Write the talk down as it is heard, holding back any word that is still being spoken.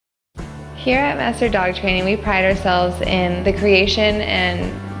Here at Master Dog Training, we pride ourselves in the creation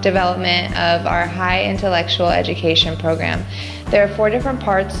and development of our high intellectual education program. There are 4 different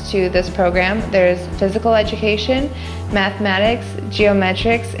parts to this program. There's physical education, mathematics,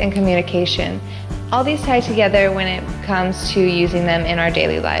 geometrics, and communication. All these tie together when it comes to using them in our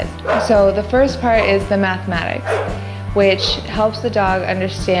daily lives. So the first part is the mathematics, which helps the dog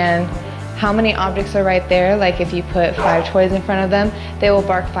understand how many objects are right there. Like if you put 5 toys in front of them, they will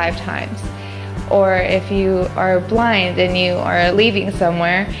bark 5 times. Or if you are blind and you are leaving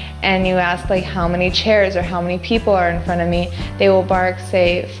somewhere and you ask like how many chairs or how many people are in front of me, they will bark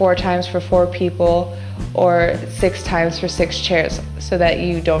say 4 times for 4 people or 6 times for 6 chairs so that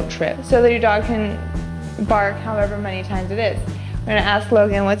you don't trip. So that your dog can bark however many times it is. We're gonna ask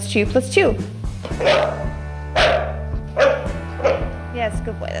Logan, what's 2 plus 2? Yes,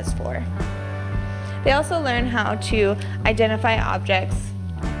 good boy, that's 4. They also learn how to identify objects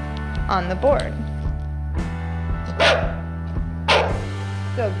on the board.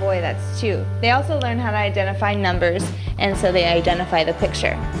 Good boy, that's 2. They also learn how to identify numbers, and so they identify the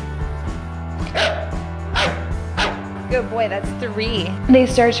picture. Good boy, that's 3. They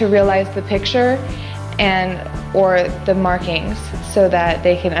start to realize the picture or the markings so that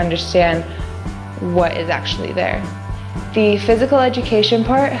they can understand what is actually there. The physical education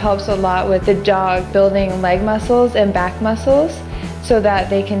part helps a lot with the dog building leg muscles and back muscles so that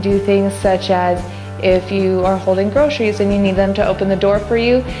they can do things such as if you are holding groceries and you need them to open the door for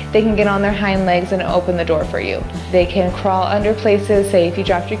you, they can get on their hind legs and open the door for you. They can crawl under places, say if you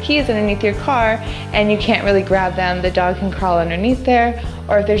dropped your keys underneath your car and you can't really grab them, the dog can crawl underneath there,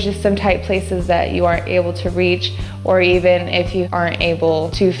 or if there's just some tight places that you aren't able to reach, or even if you aren't able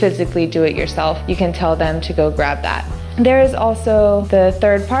to physically do it yourself, you can tell them to go grab that. There is also the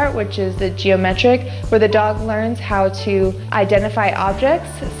third part, which is the geometric, where the dog learns how to identify objects,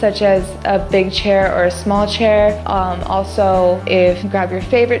 such as a big chair or a small chair. Also, if you grab your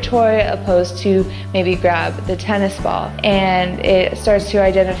favorite toy, opposed to maybe grab the tennis ball. And it starts to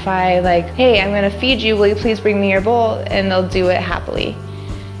identify like, hey, I'm gonna feed you, will you please bring me your bowl? And they'll do it happily.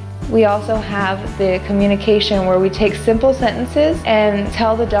 We also have the communication where we take simple sentences and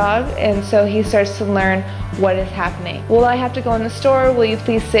tell the dog, and so he starts to learn what is happening. Will I have to go in the store? Will you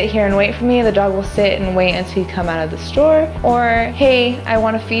please sit here and wait for me? The dog will sit and wait until you come out of the store. Or, hey, I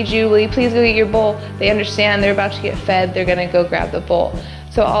want to feed you. Will you please go get your bowl? They understand they're about to get fed. They're going to go grab the bowl.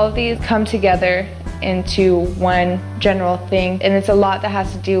 So all of these come together into one general thing, and it's a lot that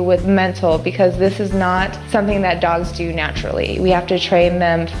has to do with mental, because this is not something that dogs do naturally. We have to train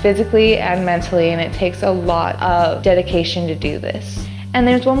them physically and mentally, and it takes a lot of dedication to do this. And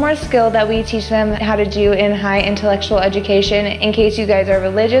there's one more skill that we teach them how to do in high intellectual education. In case you guys are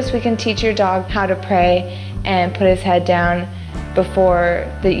religious, we can teach your dog how to pray and put his head down before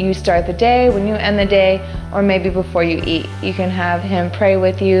you start the day, when you end the day, or maybe before you eat. You can have him pray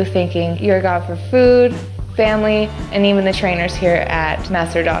with you, thanking your God for food, family, and even the trainers here at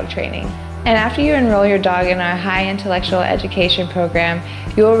Master Dog Training. And after you enroll your dog in our high intellectual education program,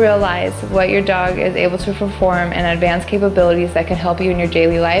 you will realize what your dog is able to perform and advanced capabilities that can help you in your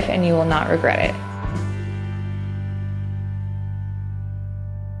daily life, and you will not regret it.